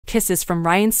kisses from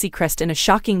Ryan Seacrest in a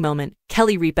shocking moment.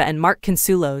 Kelly Ripa and Mark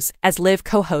Consuelos, as live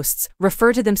co-hosts,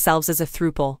 refer to themselves as a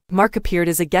throuple. Mark appeared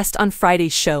as a guest on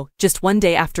Friday's show, just one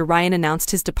day after Ryan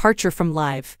announced his departure from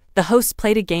Live. The host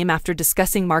played a game after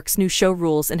discussing Mark's new show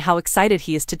rules and how excited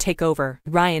he is to take over.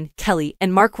 Ryan, Kelly,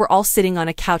 and Mark were all sitting on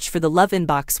a couch for the Love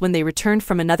Inbox when they returned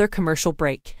from another commercial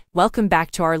break. "Welcome back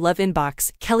to our Love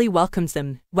Inbox," Kelly welcomes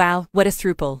them. "Wow, what a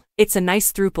throuple." "It's a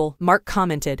nice throuple," Mark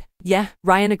commented. "Yeah,"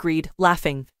 Ryan agreed,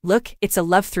 laughing. "Look, it's a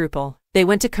love throuple." They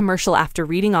went to commercial after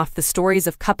reading off the stories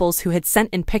of couples who had sent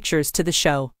in pictures to the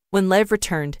show. When Liv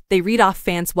returned, they read off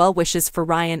fans' well wishes for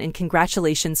Ryan and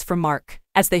congratulations for Mark.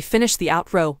 As they finished the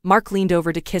outro, Mark leaned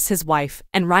over to kiss his wife,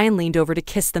 and Ryan leaned over to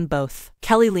kiss them both.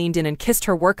 Kelly leaned in and kissed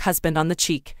her work husband on the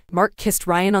cheek. Mark kissed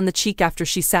Ryan on the cheek after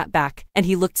she sat back, and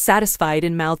he looked satisfied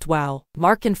and mouthed wow.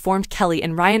 Mark informed Kelly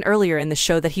and Ryan earlier in the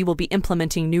show that he will be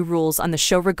implementing new rules on the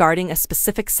show regarding a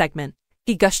specific segment.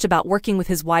 He gushed about working with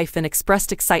his wife and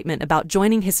expressed excitement about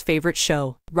joining his favorite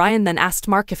show. Ryan then asked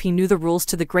Mark if he knew the rules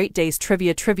to the Great Days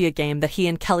trivia game that he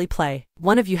and Kelly play.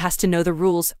 "One of you has to know the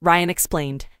rules," Ryan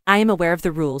explained. "I am aware of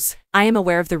the rules." "I am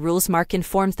aware of the rules," Mark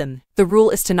informed them. "The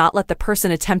rule is to not let the person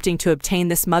attempting to obtain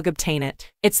this mug obtain it.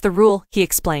 It's the rule," he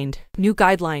explained. "New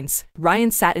guidelines."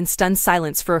 Ryan sat in stunned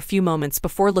silence for a few moments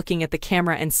before looking at the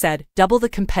camera and said, "Double the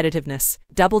competitiveness,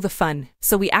 double the fun.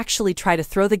 So we actually try to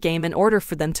throw the game in order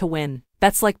for them to win.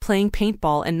 That's like playing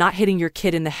paintball and not hitting your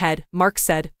kid in the head," Mark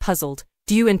said, puzzled.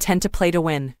 "Do you intend to play to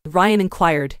win?" Ryan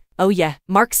inquired. "Oh yeah,"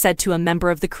 Mark said to a member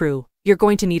of the crew. "You're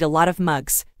going to need a lot of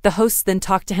mugs." The hosts then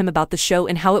talked to him about the show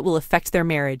and how it will affect their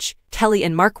marriage. "Kelly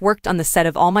and Mark worked on the set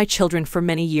of All My Children for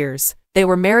many years. They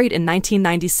were married in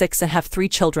 1996 and have 3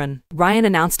 children. Ryan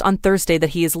announced on Thursday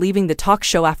that he is leaving the talk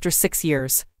show after 6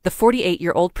 years. The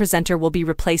 48-year-old presenter will be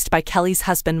replaced by Kelly's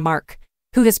husband Mark,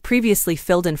 who has previously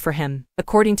filled in for him.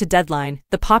 According to Deadline,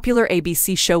 the popular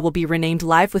ABC show will be renamed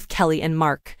Live with Kelly and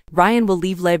Mark. Ryan will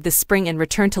leave Live this spring and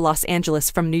return to Los Angeles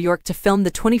from New York to film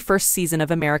the 21st season of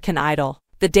American Idol.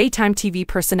 The daytime TV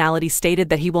personality stated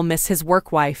that he will miss his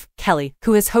work wife, Kelly,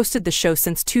 who has hosted the show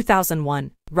since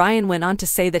 2001. Ryan went on to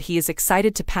say that he is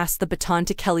excited to pass the baton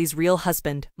to Kelly's real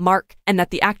husband, Mark, and that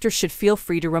the actor should feel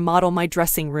free to remodel my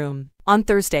dressing room. On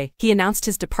Thursday, he announced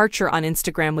his departure on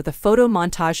Instagram with a photo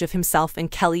montage of himself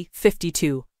and Kelly,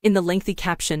 52. In the lengthy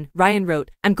caption, Ryan wrote,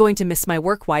 "I'm going to miss my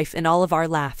work wife and all of our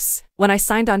laughs. When I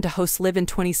signed on to host Live in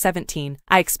 2017,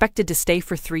 I expected to stay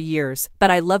for 3 years,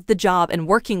 but I loved the job and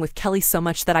working with Kelly so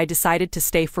much that I decided to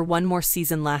stay for one more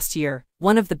season last year.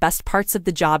 One of the best parts of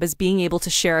the job is being able to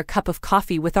share a cup of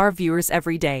coffee with our viewers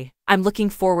every day. I'm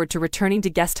looking forward to returning to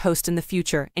guest host in the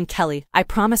future, and Kelly, I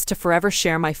promise to forever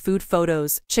share my food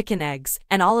photos, chicken eggs,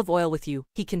 and olive oil with you,"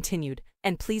 he continued.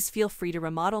 "And please feel free to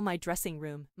remodel my dressing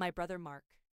room, my brother Mark."